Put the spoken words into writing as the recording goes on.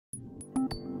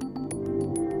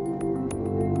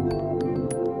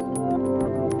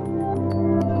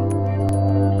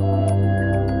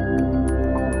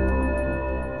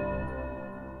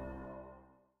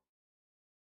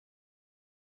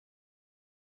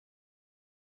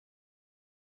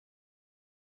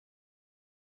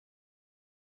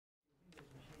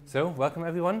So, welcome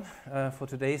everyone for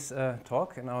today's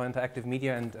talk in our interactive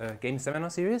media and game seminar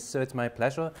series. So it's my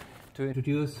pleasure to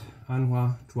introduce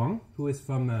Anh-Hoà Truong, who is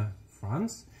from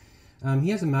France. He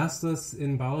has a master's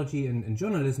in biology and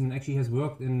journalism, and actually has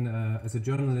worked as a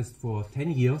journalist for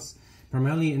 10 years,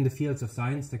 primarily in the fields of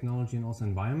science, technology, and also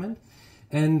environment.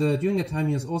 And during that time,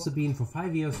 he has also been for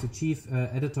 5 years the chief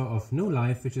editor of No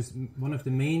Life, which is one of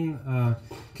the main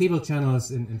cable channels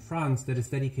in France that is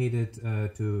dedicated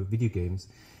to video games.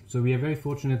 So we are very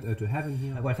fortunate to have him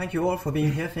here. Well, thank you all for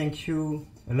being here. Thank you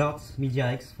a lot,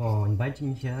 MediaX, for inviting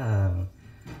me here.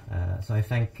 So I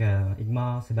thank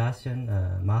Igmar, Sebastian,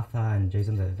 Martha, and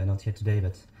Jason. They're not here today,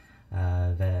 but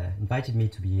they invited me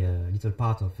to be a little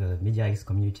part of the MediaX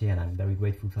community, and I'm very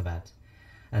grateful for that.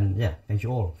 And yeah, thank you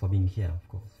all for being here, of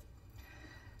course.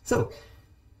 So,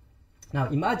 now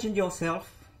imagine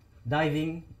yourself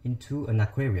diving into an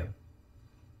aquarium.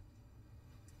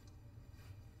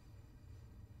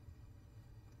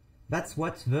 That's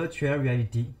what virtual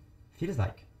reality feels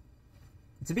like.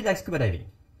 It's a bit like scuba diving.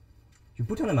 You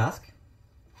put on a mask,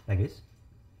 like this,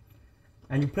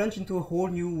 and you plunge into a whole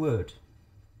new world.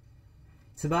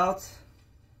 It's about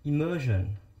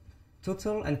immersion,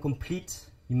 total and complete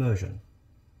immersion.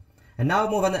 And now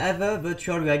more than ever,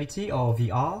 virtual reality, or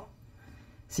VR,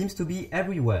 seems to be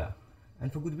everywhere,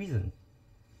 and for good reason.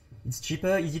 It's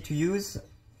cheaper, easy to use,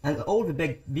 and all the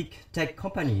big tech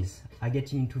companies are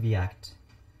getting into the act.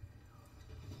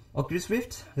 Oculus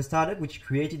Rift, the startup which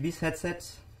created this headset,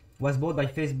 was bought by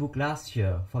Facebook last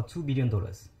year for $2 billion.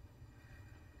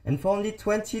 And for only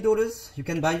 $20, you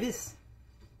can buy this,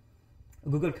 a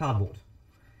Google Cardboard,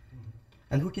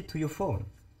 and hook it to your phone.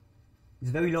 It's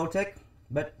very low tech,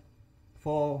 but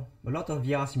for a lot of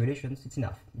VR simulations, it's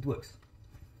enough, it works.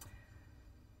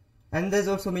 And there's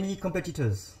also many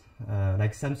competitors,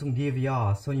 like Samsung Gear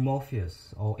VR, Sony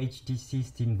Morpheus, or HTC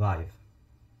Steam Vive.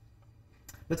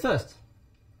 But first,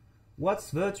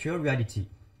 what's virtual reality,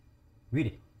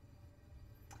 really?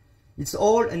 It's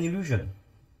all an illusion.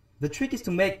 The trick is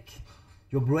to make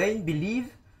your brain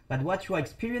believe that what you are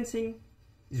experiencing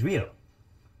is real.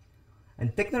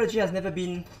 And technology has never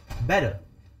been better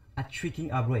at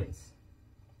tricking our brains.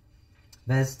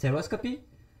 There's stereoscopy,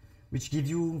 which gives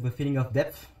you the feeling of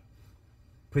depth,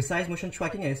 precise motion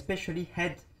tracking, and especially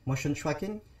head motion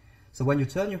tracking. So when you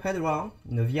turn your head around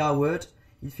in a VR world,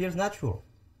 it feels natural.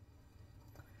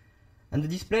 And the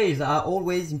displays are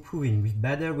always improving with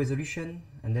better resolution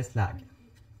and less lag.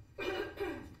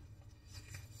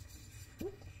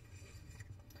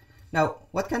 Now,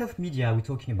 what kind of media are we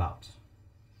talking about?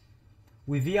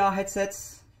 With VR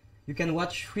headsets, you can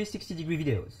watch 360-degree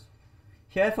videos.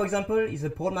 Here, for example, is a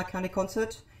Paul McCartney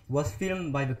concert. It was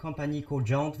filmed by the company called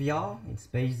Giant VR. It's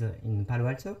based in Palo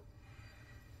Alto.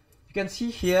 You can see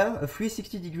here a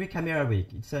 360-degree camera rig.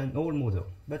 It's an old model,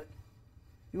 but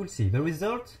you will see. The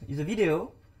result is a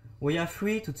video where you are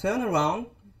free to turn around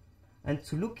and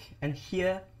to look and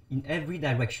hear in every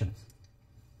direction.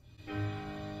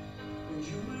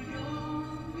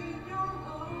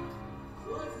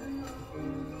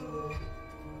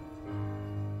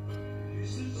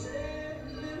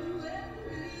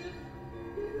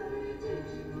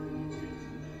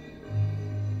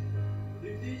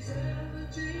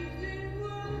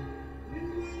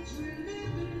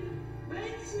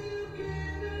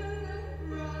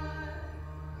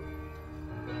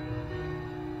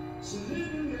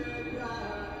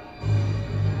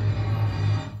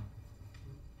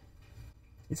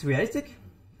 It's realistic,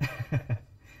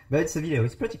 but it's a video.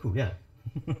 It's pretty cool, yeah.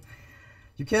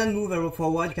 You can move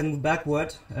forward, you can move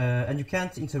backward, and you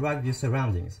can't interact with your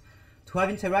surroundings. To have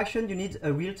interaction, you need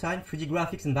a real-time 3D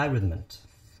graphics environment.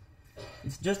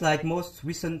 It's just like most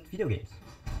recent video games.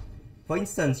 For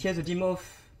instance, here's a demo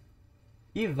of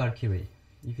Eve Valkyrie,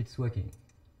 if it's working.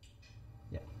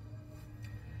 Yeah.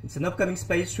 It's an upcoming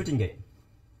space shooting game.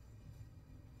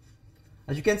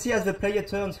 As you can see, as the player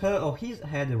turns her or his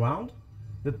head around,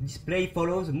 the display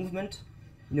follows the movement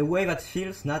in a way that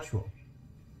feels natural.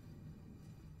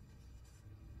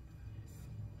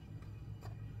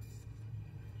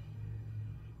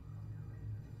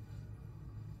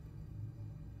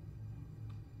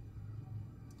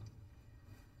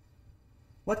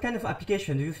 What kind of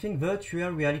application do you think virtual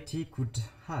reality could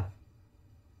have?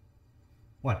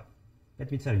 Well,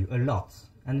 let me tell you, a lot,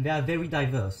 and they are very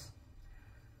diverse.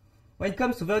 When it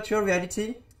comes to virtual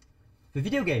reality, the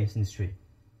video games industry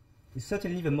is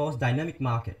certainly the most dynamic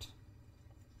market.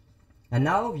 And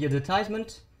now the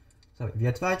advertisement and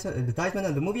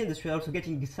the movie industry are also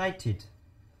getting excited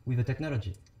with the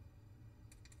technology.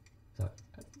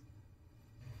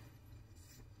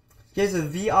 Here's a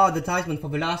VR advertisement for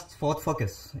the last Ford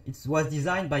Focus. It was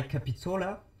designed by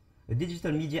Capitola a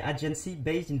digital media agency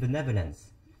based in the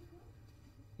Netherlands.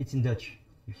 It's in Dutch,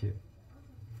 if you.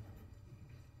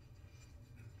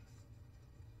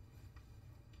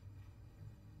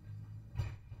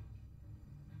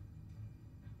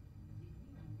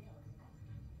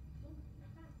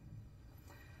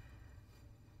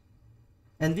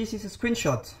 And this is a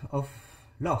screenshot of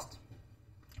Lost.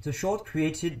 It's a short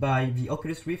created by the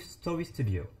Oculus Rift Story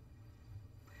Studio.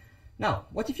 Now,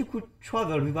 what if you could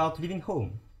travel without leaving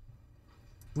home?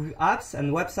 With apps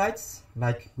and websites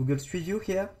like Google Street View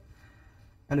here,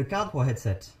 and a cardboard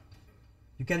headset,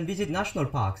 you can visit national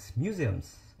parks,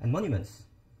 museums, and monuments.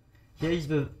 Here is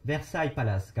the Versailles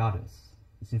Palace Gardens.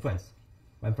 It's in France,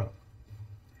 where I'm from.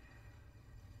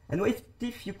 And what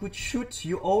if you could shoot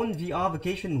your own VR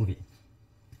vacation movie?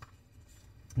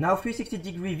 Now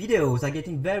 360-degree videos are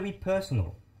getting very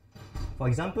personal. For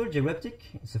example, Gereptic,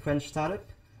 it's a French startup,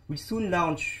 will soon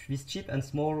launch this cheap and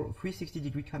small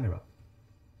 360-degree camera.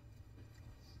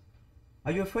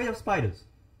 Are you afraid of spiders?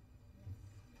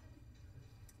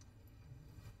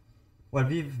 Well,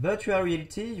 with virtual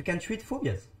reality, you can treat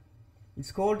phobias.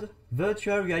 It's called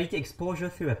virtual reality exposure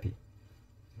therapy.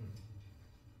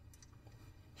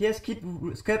 Here's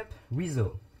Skip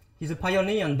Rizzo. He's a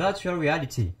pioneer in virtual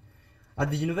reality. At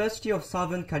the University of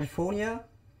Southern California,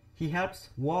 he helps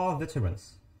war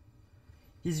veterans.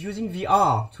 He's using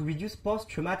VR to reduce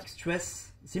post-traumatic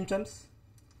stress symptoms.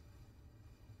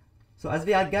 So as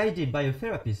they are guided by a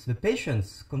therapist, the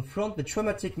patients confront the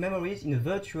traumatic memories in a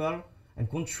virtual and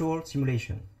controlled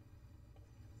simulation.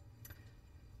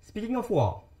 Speaking of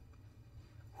war,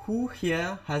 who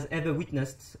here has ever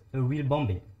witnessed a real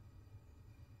bombing?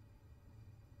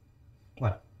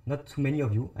 Well, not too many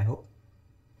of you, I hope.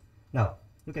 Now,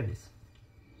 look at this.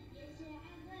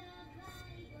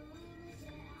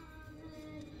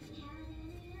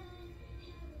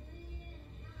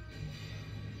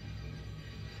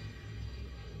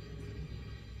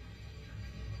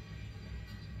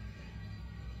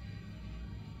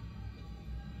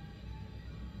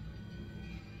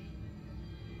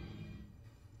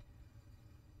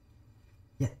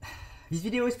 Yeah, this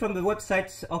video is from the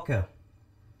website Ocker.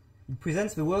 It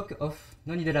presents the work of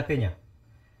Noni de la Peña.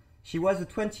 She was a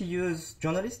 20 years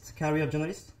journalist, career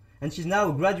journalist, and she's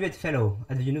now a graduate fellow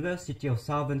at the University of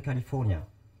Southern California.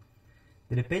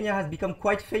 De la Peña has become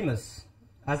quite famous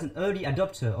as an early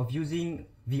adopter of using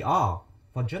VR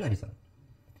for journalism.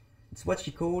 It's what she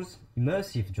calls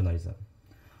immersive journalism.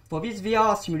 For this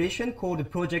VR simulation called the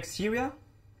Project Syria,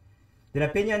 De la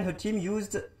Peña and her team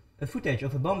used a footage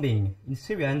of a bombing in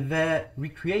Syria and they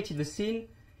recreated the scene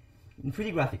in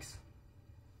 3D graphics.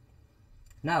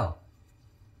 Now,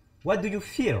 what do you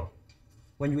feel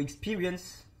when you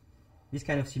experience this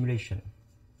kind of simulation?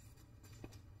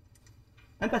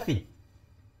 Empathy.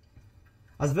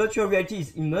 As virtual reality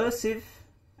is immersive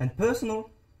and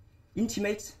personal,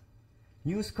 intimate,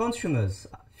 news consumers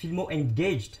feel more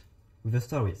engaged with the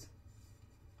stories.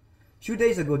 A few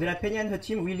days ago, De la Peña and her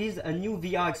team released a new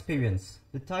VR experience,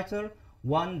 the title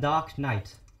One Dark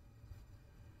Night.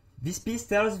 This piece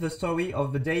tells the story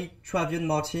of the day Travian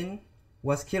Martin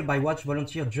was killed by watch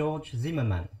volunteer George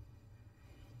Zimmerman.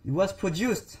 It was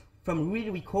produced from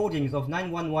real recordings of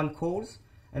 911 calls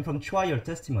and from trial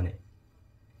testimony.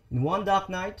 In One Dark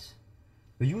Night,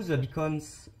 the user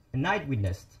becomes an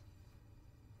eyewitness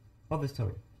of the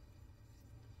story.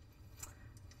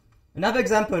 Another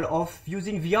example of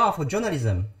using VR for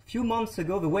journalism. A few months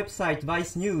ago, the website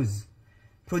Vice News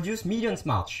produced Millions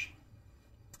March.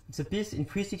 It's a piece in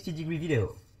 360-degree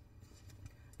video.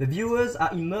 The viewers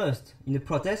are immersed in a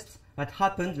protest that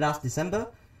happened last December.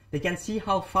 They can see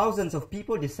how thousands of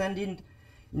people descended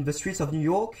in the streets of New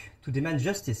York to demand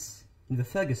justice in the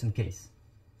Ferguson case.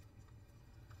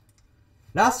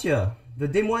 Last year, the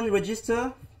Des Moines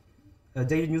Register, a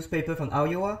daily newspaper from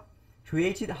Iowa,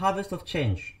 created Harvest of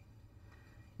Change.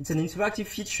 It's an interactive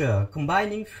feature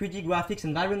combining 3D graphics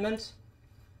environment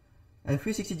and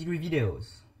 360-degree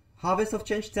videos. Harvest of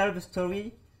Change tells the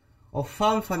story of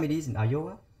farm families in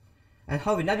Iowa and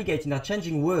how they navigate in a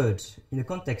changing world in the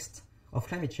context of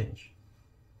climate change.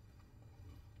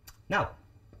 Now,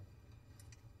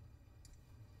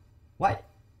 why?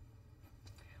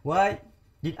 Why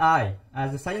did I,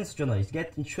 as a science journalist,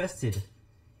 get interested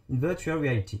in virtual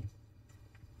reality?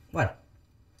 Well,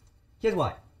 here's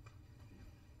why.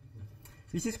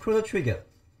 This is Chrono Trigger.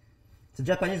 It's a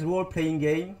Japanese role-playing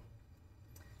game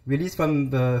released for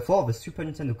the Super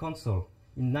Nintendo console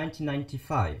in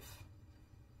 1995.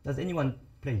 Does anyone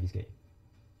play this game?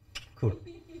 Cool.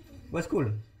 It was cool,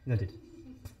 isn't it?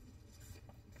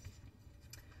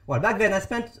 Well, back then I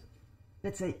spent,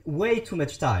 let's say, way too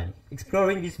much time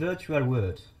exploring this virtual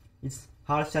world. It's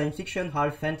half science fiction,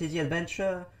 half fantasy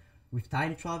adventure, with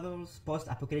time travels,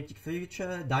 post-apocalyptic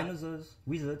future, dinosaurs,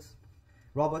 wizards,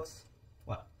 robots.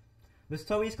 Well, the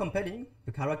story is compelling,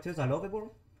 the characters are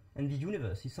lovable, and the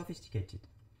universe is sophisticated.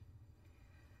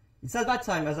 It's at that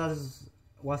time, as I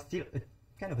was still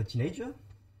kind of a teenager,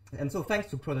 and so thanks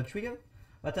to Chrono Trigger,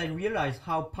 that I realized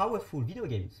how powerful video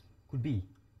games could be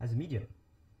as a medium.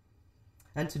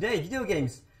 And today, video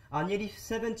games are nearly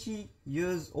 70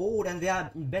 years old and they are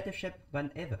in better shape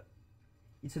than ever.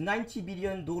 It's a $90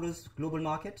 billion global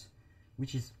market,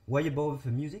 which is way above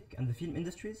the music and the film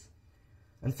industries.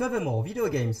 And furthermore, video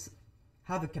games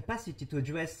have the capacity to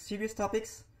address serious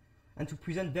topics and to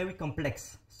present very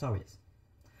complex stories.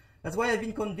 That's why I've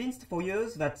been convinced for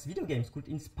years that video games could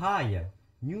inspire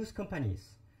news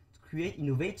companies to create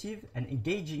innovative and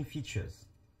engaging features.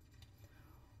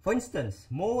 For instance,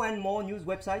 more and more news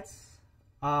websites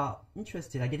are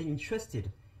getting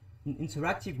interested in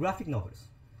interactive graphic novels.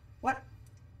 What?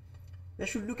 They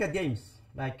should look at games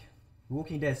like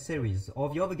Walking Dead series or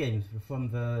the other games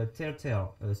from the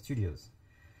Telltale studios.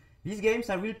 These games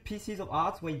are real pieces of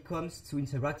art when it comes to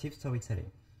interactive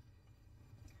storytelling.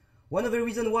 One of the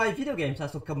reasons why video games are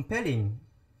so compelling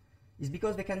is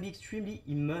because they can be extremely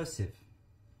immersive.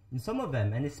 In some of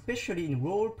them, and especially in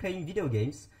role-playing video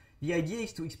games, the idea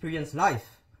is to experience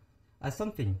life as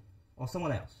something or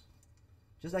someone else.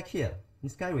 Just like here, in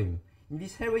Skyrim. In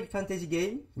this heroic fantasy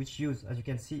game, which uses, as you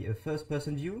can see, a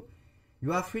first-person view,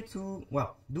 you are free to,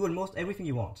 well, do almost everything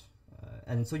you want.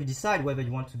 And so you decide whether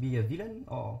you want to be a villain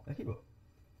or a hero.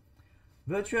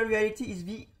 Virtual reality is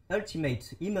the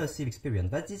ultimate immersive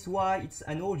experience. That is why it's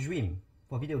an old dream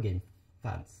for video game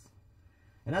fans.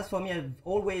 And as for me, I've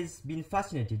always been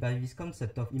fascinated by this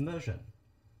concept of immersion.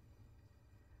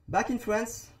 Back in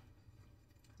France,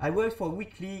 I worked for a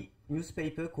weekly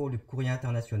newspaper called the Courrier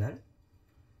International,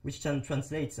 which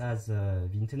translates as the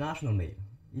International Mail.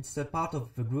 It's a part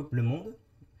of the group Le Monde,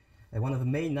 one of the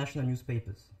main national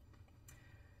newspapers.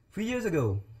 3 years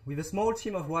ago, with a small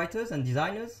team of writers and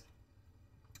designers,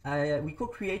 we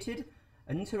co-created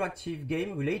an interactive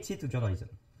game related to journalism.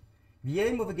 The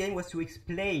aim of the game was to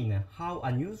explain how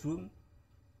a newsroom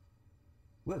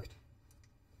worked.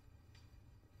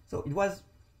 So it was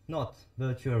not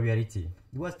virtual reality,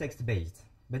 it was text-based.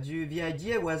 But the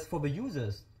idea was for the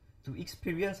users to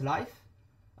experience life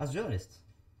as journalists.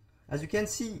 As you can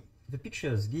see, the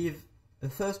pictures give a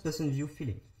first-person view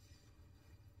feeling.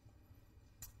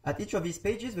 At each of these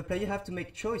pages, the player have to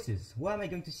make choices. Where am I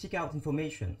going to seek out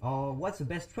information? Or what's the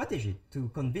best strategy to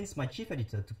convince my chief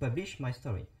editor to publish my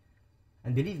story?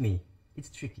 And believe me, it's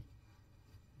tricky.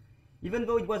 Even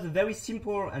though it was very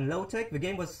simple and low-tech, the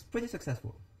game was pretty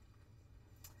successful.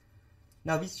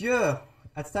 Now this year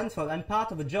at Stanford, I'm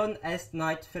part of the John S.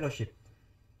 Knight Fellowship.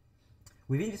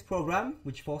 Within this program,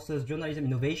 which fosters journalism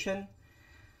innovation,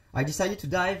 I decided to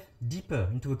dive deeper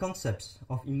into the concepts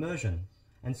of immersion.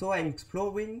 And so I'm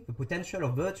exploring the potential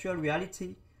of virtual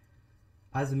reality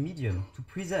as a medium to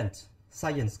present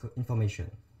science information.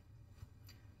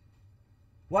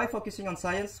 Why focusing on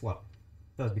science? Well,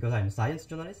 first because I'm a science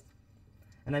journalist,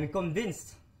 and I'm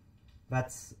convinced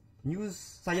that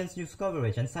science news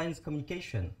coverage and science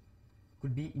communication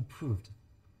could be improved.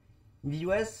 In the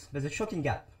US, there's a shocking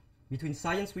gap between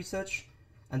science research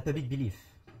and public belief.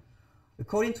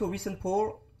 According to a recent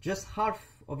poll, just half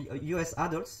of the US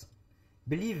adults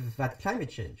believe that climate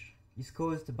change is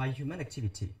caused by human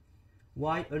activity,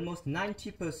 while almost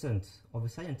 90% of the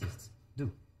scientists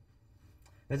do.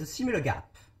 There's a similar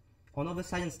gap on other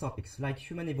science topics like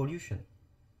human evolution.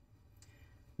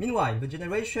 Meanwhile, the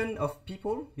generation of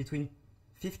people between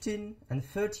 15 and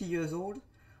 30 years old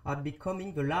are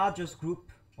becoming the largest group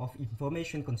of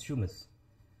information consumers.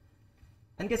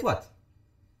 And guess what?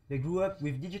 They grew up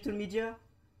with digital media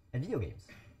and video games.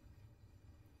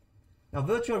 Now,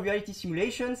 virtual reality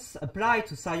simulations applied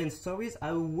to science stories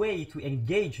are a way to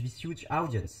engage this huge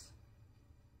audience.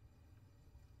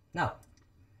 Now,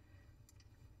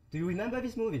 do you remember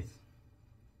these movies?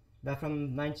 They're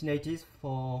from 1980s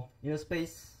for Inner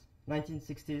Space,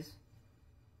 1960s,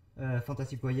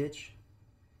 Fantastic Voyage.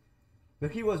 The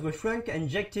heroes were shrunk and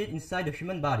injected inside a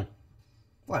human body.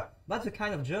 Well, that's the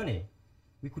kind of journey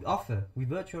we could offer with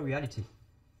virtual reality.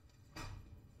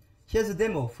 Here's a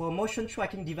demo for a motion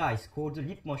tracking device called the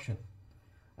Leap Motion.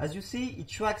 As you see, it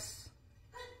tracks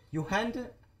your hand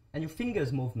and your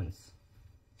fingers movements.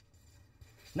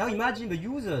 Now imagine the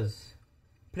users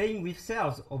playing with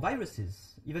cells or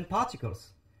viruses, even particles.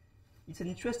 It's an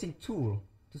interesting tool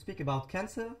to speak about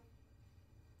cancer,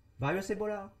 virus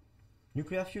Ebola,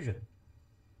 nuclear fusion.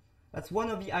 That's one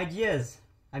of the ideas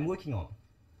I'm working on.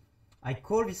 I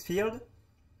call this field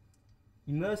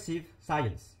immersive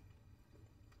science.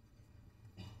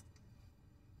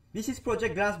 This is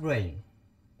Project Glass Brain.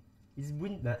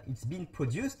 It's been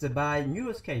produced by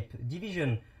Neuroscape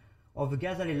division of the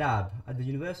Gazale Lab at the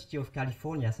University of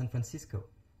California, San Francisco.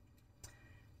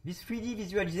 This 3D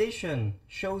visualization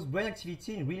shows brain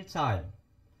activity in real time.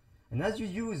 And as you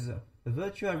use a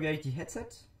virtual reality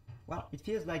headset, well, it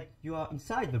feels like you are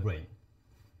inside the brain.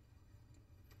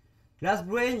 Glass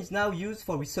Brain is now used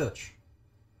for research.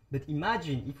 But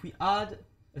imagine if we add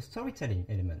a storytelling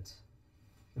element,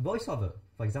 a voiceover,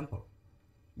 for example.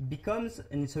 It becomes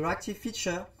an interactive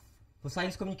feature for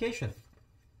science communication.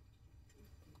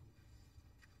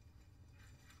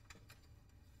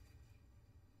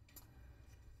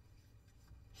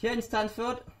 Here in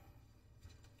Stanford,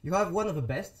 you have one of the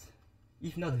best,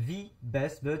 if not the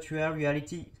best, virtual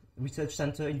reality research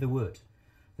center in the world,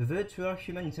 the Virtual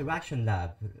Human Interaction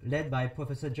Lab, led by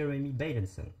Professor Jeremy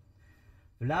Bailenson.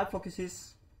 The lab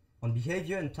focuses on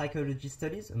behavior and psychology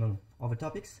studies, among other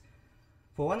topics.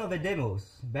 For one of the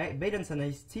demos, Bailenson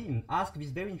and his team asked this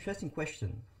very interesting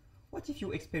question: what if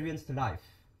you experienced life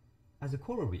as a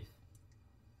coral reef?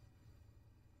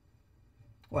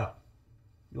 Well,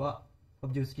 you are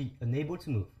obviously unable to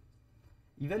move,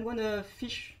 even when a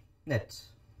fish net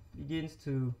begins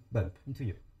to bump into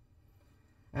you.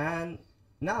 And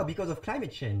now, because of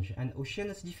climate change and ocean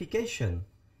acidification,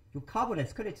 your carbonate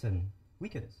skeleton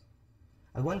weakens.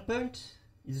 At one point,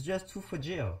 it's just too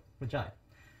fragile,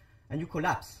 and you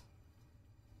collapse.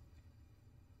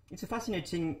 It's a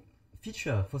fascinating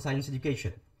feature for science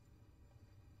education.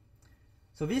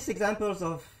 So these examples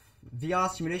of VR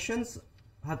simulations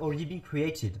have already been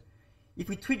created. If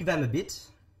we tweak them a bit,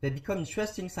 they become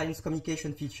interesting science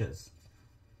communication features.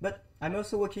 But I'm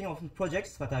also working on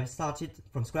projects that I've started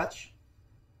from scratch.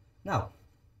 Now,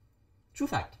 true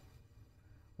fact.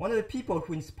 One of the people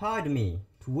who inspired me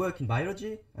to work in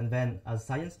biology and then as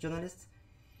science journalist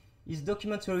is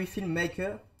documentary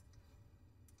filmmaker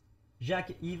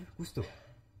Jacques-Yves Cousteau.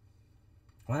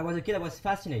 When I was a kid, I was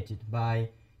fascinated by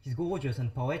his gorgeous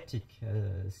and poetic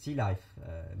sea life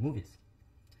movies.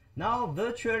 Now,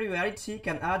 virtual reality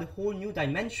can add a whole new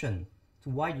dimension to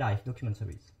wildlife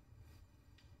documentaries.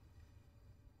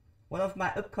 One of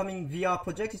my upcoming VR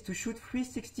projects is to shoot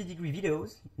 360-degree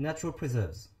videos in natural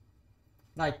preserves,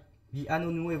 like the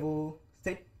Ano Nuevo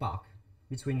State Park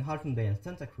between Half Moon Bay and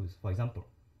Santa Cruz, for example.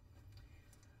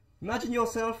 Imagine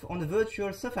yourself on a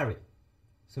virtual safari,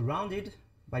 surrounded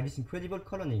by this incredible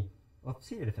colony of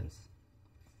sea elephants.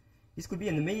 This could be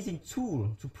an amazing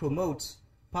tool to promote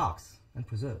parks and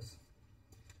preserves.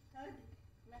 Less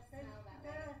smell that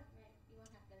way. Right. You won't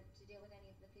have to deal with any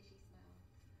of the fishy smell.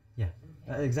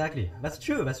 Yeah, exactly. That's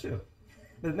true, that's true.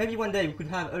 But maybe one day we could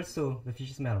have also the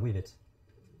fishy smell with it.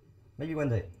 Maybe one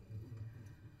day.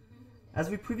 As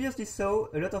we previously saw,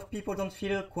 a lot of people don't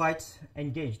feel quite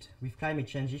engaged with climate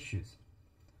change issues.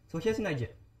 So here's an idea.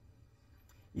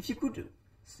 If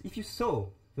you saw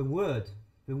the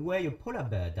way a polar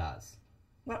bear does,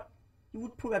 well, you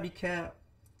would probably care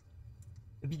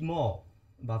a bit more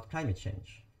about climate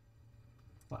change.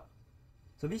 Well,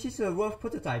 so this is a rough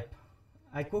prototype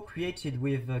I co-created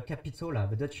with Capitola,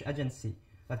 the Dutch agency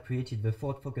that created the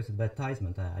Ford Focus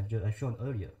advertisement I've shown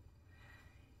earlier.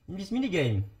 In this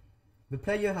minigame, the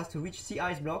player has to reach sea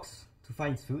ice blocks to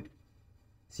find its food,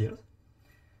 seals.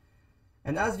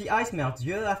 And as the ice melts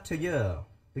year after year,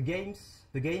 the game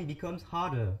becomes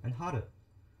harder and harder.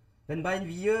 Then by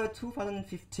the year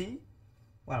 2050,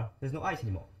 well, there's no ice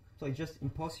anymore. So it's just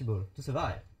impossible to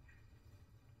survive.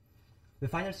 The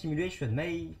final simulation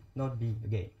may not be a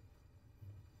game.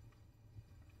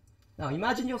 Now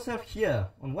imagine yourself here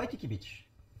on Waikiki Beach.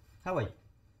 How are you?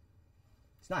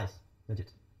 It's nice, isn't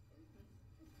it?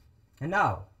 And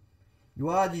now, you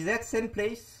are at the exact same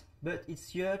place, but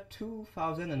it's year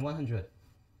 2100.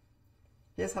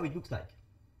 Here's how it looks like.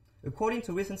 According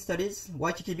to recent studies,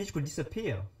 Waikiki Beach could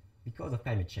disappear because of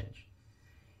climate change.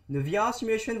 In the VR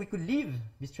simulation, we could live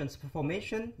this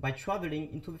transformation by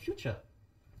traveling into the future.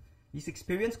 This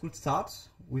experience could start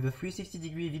with a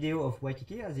 360-degree video of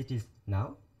Waikiki as it is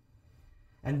now,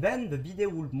 and then the video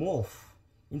would morph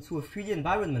into a 3D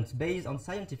environment based on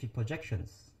scientific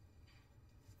projections.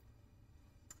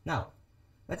 Now,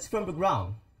 that's from the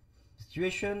ground. The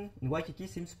situation in Waikiki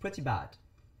seems pretty bad.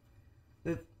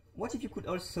 But what if you could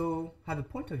also have a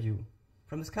point of view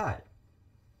from the sky?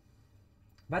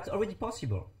 That's already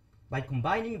possible by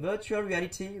combining virtual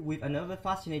reality with another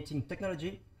fascinating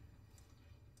technology,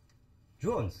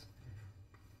 drones.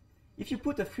 If you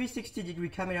put a 360-degree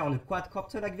camera on a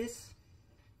quadcopter like this,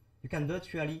 you can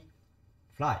virtually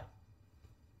fly.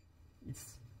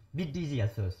 It's a bit dizzy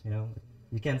at first, you know.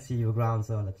 You can't see the ground,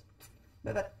 so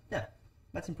But yeah,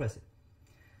 that's impressive.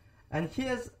 And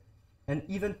here's an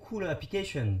even cooler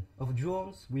application of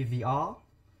drones with VR,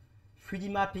 3D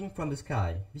mapping from the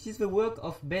sky. This is the work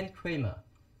of Ben Kramer.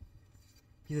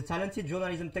 He's a talented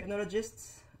journalism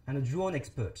technologist and a drone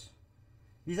expert.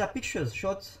 These are pictures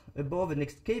shot above an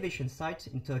excavation site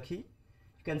in Turkey.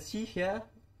 You can see here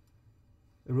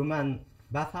a Roman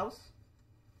bathhouse.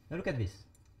 Now look at this.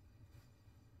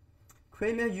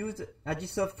 Kramer used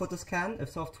Agisoft Photoscan, a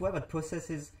software that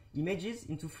processes images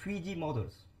into 3D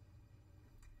models.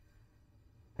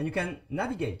 And you can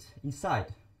navigate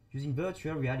inside using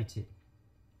virtual reality.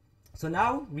 So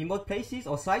now, remote places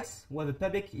or sites where the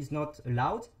public is not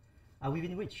allowed are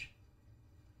within reach.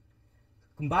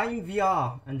 Combining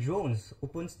VR and drones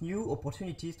opens new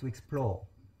opportunities to explore.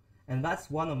 And that's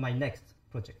one of my next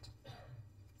projects.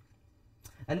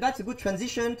 And that's a good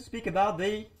transition to speak about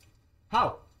the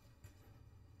how.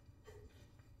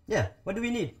 Yeah, what do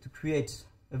we need to create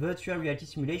a virtual reality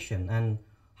simulation, and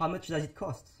how much does it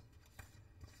cost?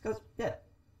 Because, yeah,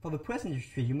 for the press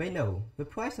industry, you may know, the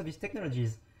price of these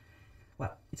technologies,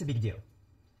 well, it's a big deal.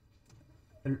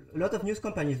 A lot of news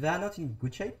companies, they are not in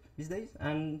good shape these days,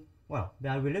 and, well, they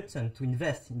are reluctant to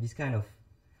invest in this kind of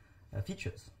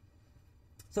features.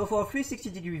 So for a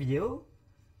 360-degree video,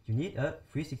 you need a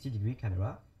 360-degree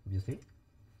camera, obviously.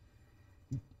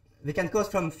 They can cost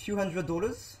from a few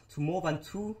 $100s to more than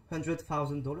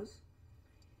 $200,000.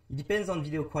 It depends on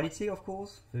video quality, of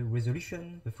course, the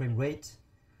resolution, the frame rate.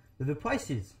 But the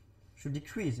prices should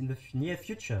decrease in the near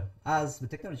future as the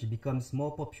technology becomes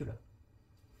more popular.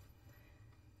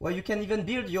 Well, you can even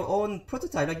build your own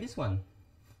prototype like this one.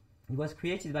 It was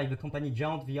created by the company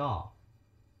Giant VR.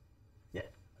 Yeah.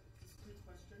 Just a quick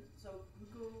question. So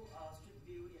Google Street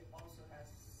View, it also has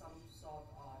some sort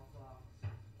of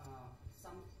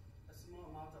a small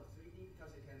amount of 3D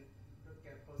because it can look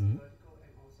at both vertical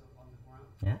and also on the ground.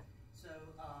 Yeah. So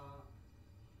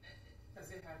does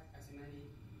it have as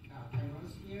many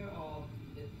cameras here, or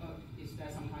is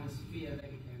there some kind of sphere that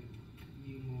you can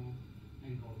view more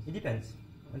angles? It depends.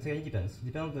 Once again, it depends.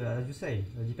 Depends, as you say,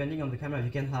 depending on the camera,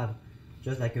 you can have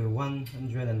just like a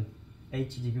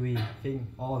 180-degree thing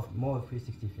or more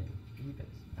 360 thing. It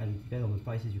depends. And it depends on the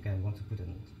prices you can want to put on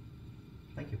it.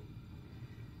 Thank you.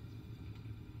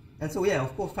 And so, yeah,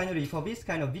 of course, finally, for this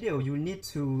kind of video, you will need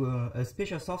a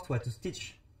special software to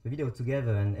stitch the video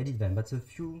together and edit them. That's a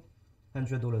few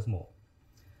 $100 more.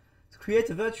 To create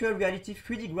a virtual reality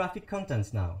 3D graphic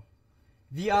content now,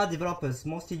 VR developers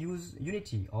mostly use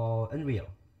Unity or Unreal,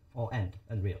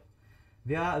 Unreal.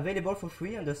 They are available for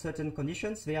free under certain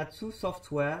conditions. There are two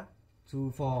software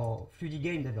for 3D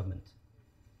game development.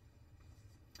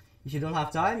 If you don't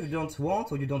have time, you don't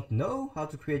want, or you don't know how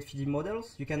to create 3D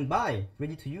models, you can buy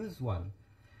ready-to-use one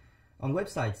on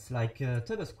websites like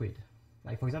TurboSquid.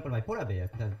 Like, for example, my polar bear, I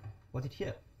could have bought it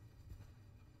here.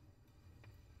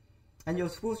 And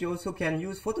of course, you also can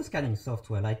use photo scanning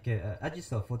software like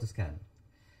Agisoft Photoscan.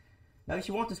 Now, if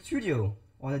you want a studio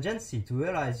or an agency to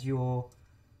realize your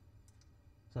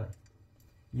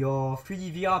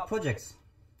 3D VR projects,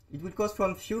 it will cost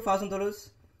from a few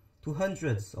 $1,000s to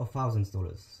hundreds of thousands of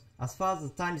dollars. As far as the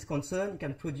time is concerned,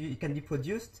 it can be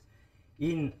produced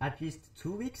in at least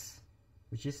 2 weeks,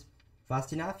 which is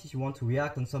fast enough if you want to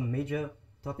react on some major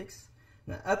topics,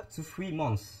 up to 3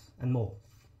 months and more.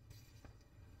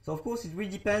 So of course, it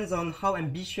really depends on how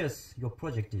ambitious your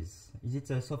project is. Is it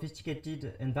a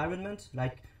sophisticated environment,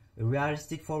 like a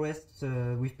realistic forest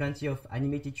with plenty of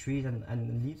animated trees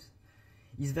and leaves?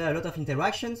 Is there a lot of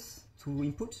interactions to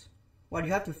input? Well,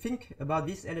 you have to think about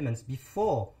these elements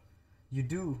before you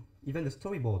do even the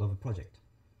storyboard of a project.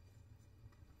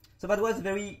 So that was a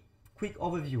very quick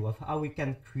overview of how we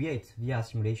can create VR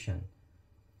simulation.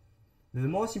 The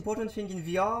most important thing in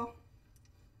VR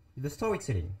is the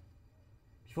storytelling.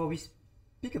 Before we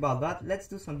speak about that, let's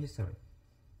do some history.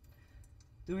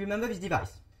 Do you remember this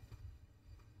device?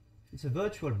 It's a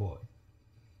Virtual Boy.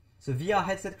 It's a VR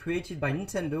headset created by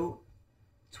Nintendo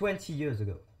 20 years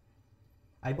ago.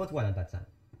 I bought one at that time.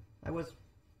 I was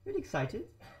really excited,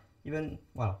 and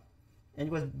it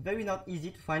was very not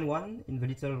easy to find one in the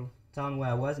little town where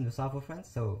I was in the south of France,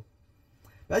 so,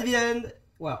 but at the end, it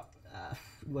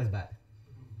was bad.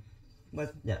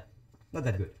 But yeah, not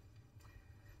that good.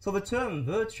 So the term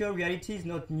virtual reality is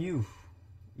not new.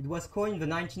 It was coined in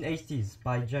the 1980s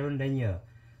by Jaron Lanier,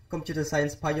 computer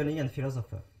science pioneer and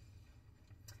philosopher.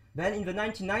 Then in the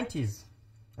 1990s,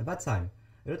 at that time,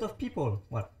 a lot of people,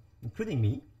 including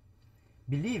me,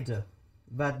 believed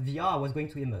that VR was going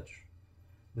to emerge.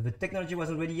 But the technology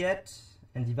wasn't ready yet,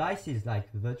 and devices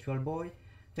like the Virtual Boy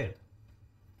failed.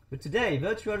 But today,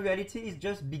 virtual reality is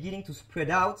just beginning to spread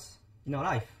out in our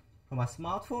life. from our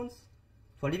smartphones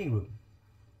to our living room.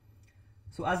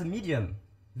 So as a medium,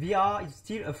 VR is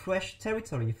still a fresh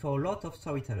territory for a lot of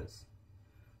storytellers.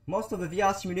 Most of the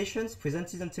VR simulations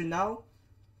presented until now,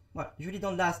 well, usually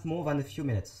don't last more than a few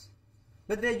minutes,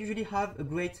 but they usually have a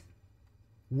great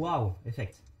wow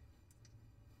effect.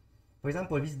 For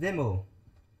example, this demo,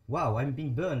 wow, I'm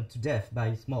being burned to death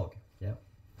by smog. Yeah.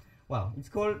 Wow, it's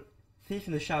called Thief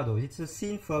in the Shadows. It's a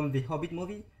scene from the Hobbit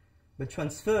movie, but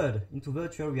transferred into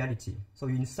virtual reality. So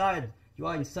you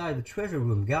are inside the treasure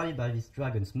room guarded by this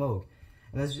dragon Smog,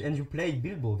 and you play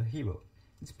Bilbo, the hero.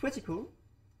 It's pretty cool,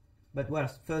 but well,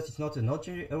 first it's not an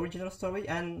original story,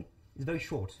 and it's very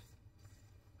short.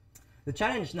 The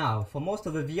challenge now for most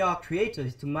of the VR creators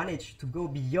is to manage to go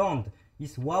beyond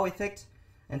this wow effect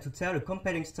and to tell a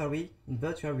compelling story in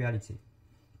virtual reality.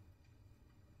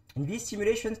 And these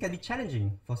simulations can be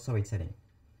challenging for storytelling.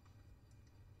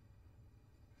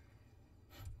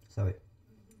 Sorry.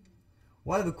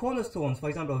 One of the cornerstones, for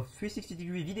example, of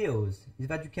 360-degree videos is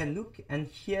that you can look and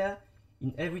hear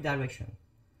in every direction.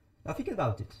 Now think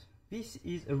about it. This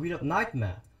is a real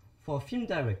nightmare for a film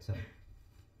director.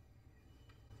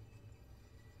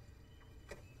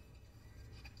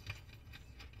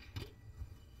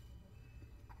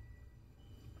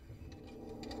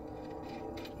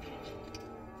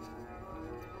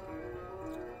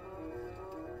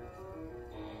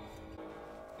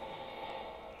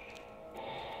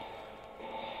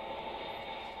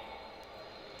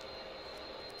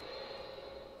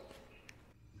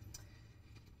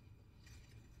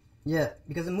 Yeah,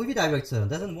 because a movie director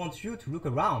doesn't want you to look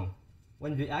around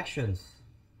when the actions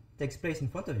takes place in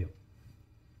front of you.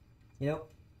 You know,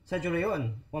 Sergio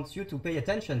Leone wants you to pay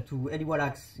attention to Eddie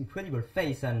Wallach's incredible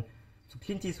face and to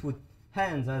Clint Eastwood's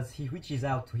hands as he reaches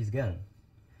out to his gun.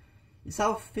 It's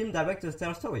how film directors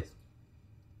tell stories.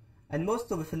 And most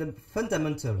of the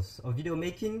fundamentals of video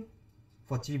making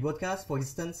for TV broadcast, for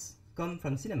instance, come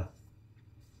from cinema.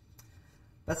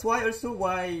 That's why also,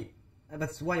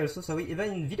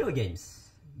 even in video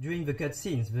games, during the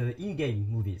cutscenes, the in-game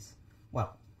movies,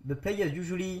 well, the players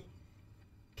usually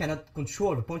cannot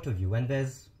control the point of view, and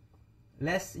there's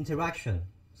less interaction,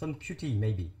 some QT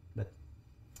maybe.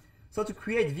 So to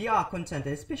create VR content,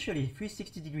 and especially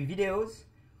 360-degree videos,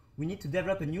 we need to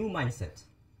develop a new mindset.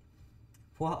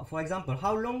 For example,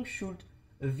 how long should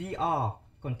a VR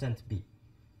content be?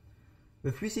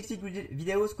 The 360-degree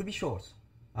videos could be short.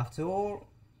 After all,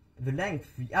 the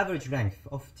average length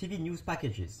of TV news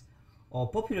packages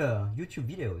or popular YouTube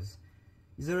videos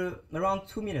is around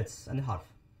 2.5 minutes.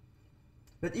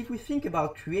 But if we think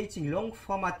about creating long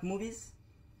format movies,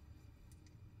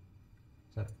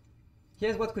 so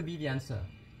here's what could be the answer.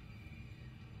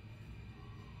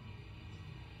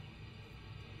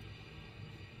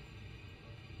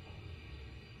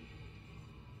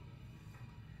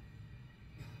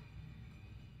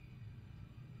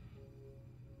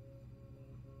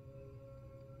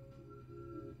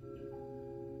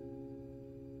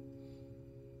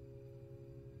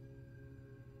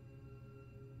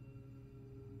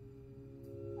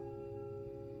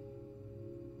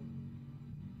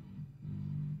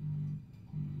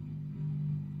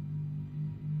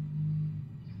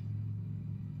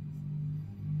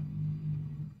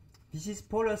 This is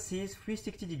Polar Sea's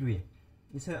 360 Degree.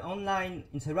 It's an online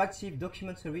interactive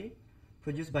documentary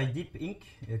produced by Deep Inc.,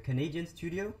 a Canadian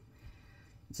studio.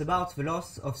 It's about the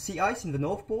loss of sea ice in the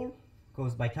North Pole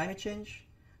caused by climate change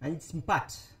and its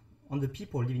impact on the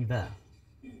people living there.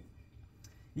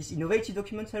 This innovative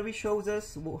documentary shows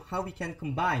us how we can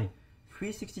combine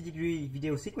 360-degree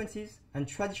video sequences and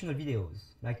traditional videos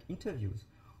like interviews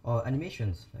or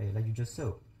animations like you just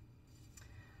saw.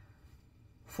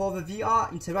 For the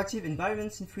VR interactive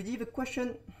environments in 3D, the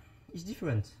question is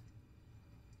different.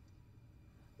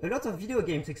 A lot of video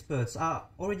games experts are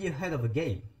already ahead of the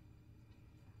game.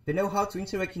 They know how to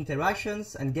integrate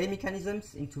interactions and game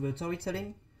mechanisms into the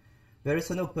storytelling. They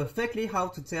also know perfectly how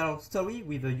to tell a story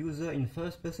with a user in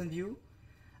first-person view.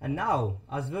 And now,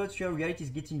 as virtual reality is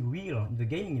getting real in the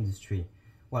gaming industry,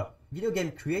 well, video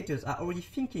game creators are already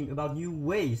thinking about new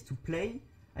ways to play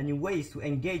and new ways to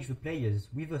engage the players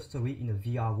with a story in a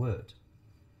VR world.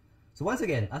 So once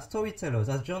again, as storytellers,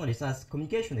 as journalists, as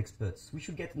communication experts, we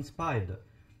should get inspired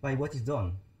by what is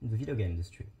done in the video game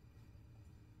industry.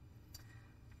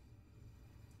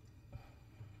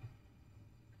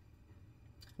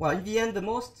 Well, in the end, the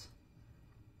most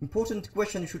important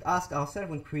question we should ask ourselves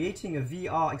when creating a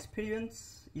VR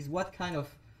experience is what kind of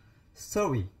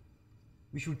story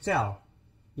we should tell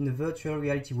in a virtual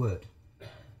reality world.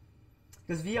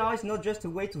 Because VR is not just a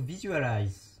way to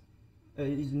visualize,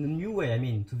 it's a new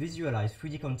way, to visualize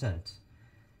 3D content,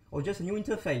 or just a new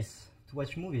interface to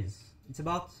watch movies. It's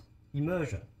about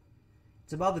immersion.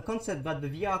 It's about the concept that the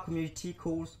VR community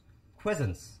calls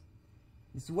presence.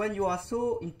 It's when you are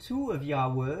so into a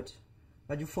VR world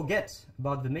that you forget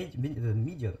about the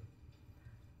medium.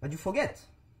 That you forget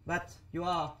that you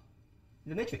are in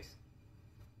the matrix.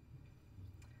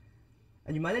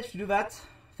 And you manage to do that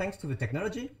thanks to the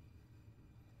technology,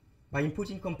 by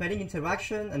inputting compelling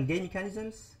interaction and game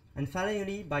mechanisms, and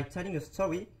finally by telling a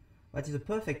story that is a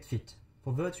perfect fit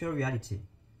for virtual reality.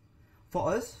 For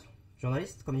us,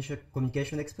 journalists,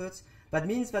 communication experts, that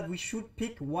means that we should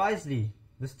pick wisely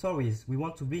the stories we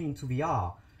want to bring into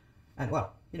VR. And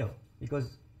well, you know,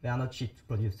 because they are not cheap to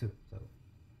produce too.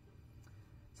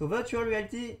 So virtual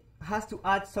reality has to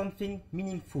add something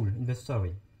meaningful in the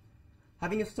story.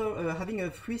 Having a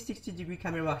 360-degree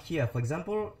camera here, for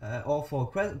example, or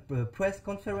for a press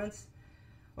conference,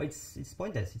 well, it's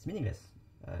pointless, it's meaningless.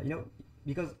 You know,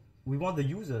 because we want the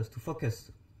users to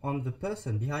focus on the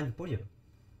person behind the podium.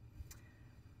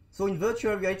 So in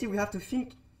virtual reality, we have to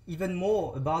think even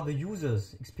more about the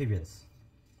user's experience.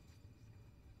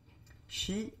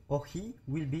 She or he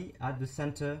will be at the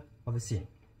center of the scene.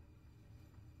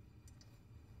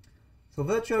 So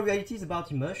virtual reality is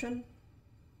about immersion,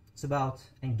 it's about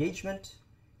engagement,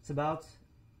 it's about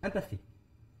empathy.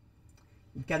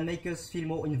 It can make us feel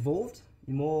more involved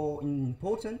in more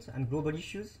important and global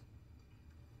issues.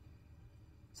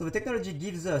 So the technology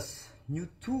gives us new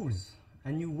tools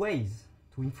and new ways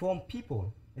to inform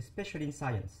people, especially in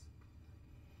science.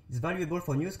 It's valuable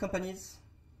for news companies,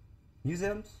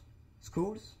 museums,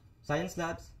 schools, science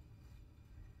labs.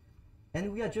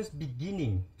 And we are just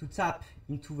beginning to tap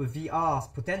into the VR's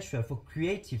potential for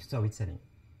creative storytelling.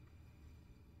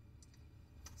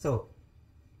 So,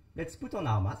 let's put on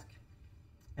our mask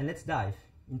and let's dive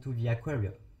into the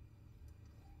aquarium.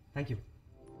 Thank you.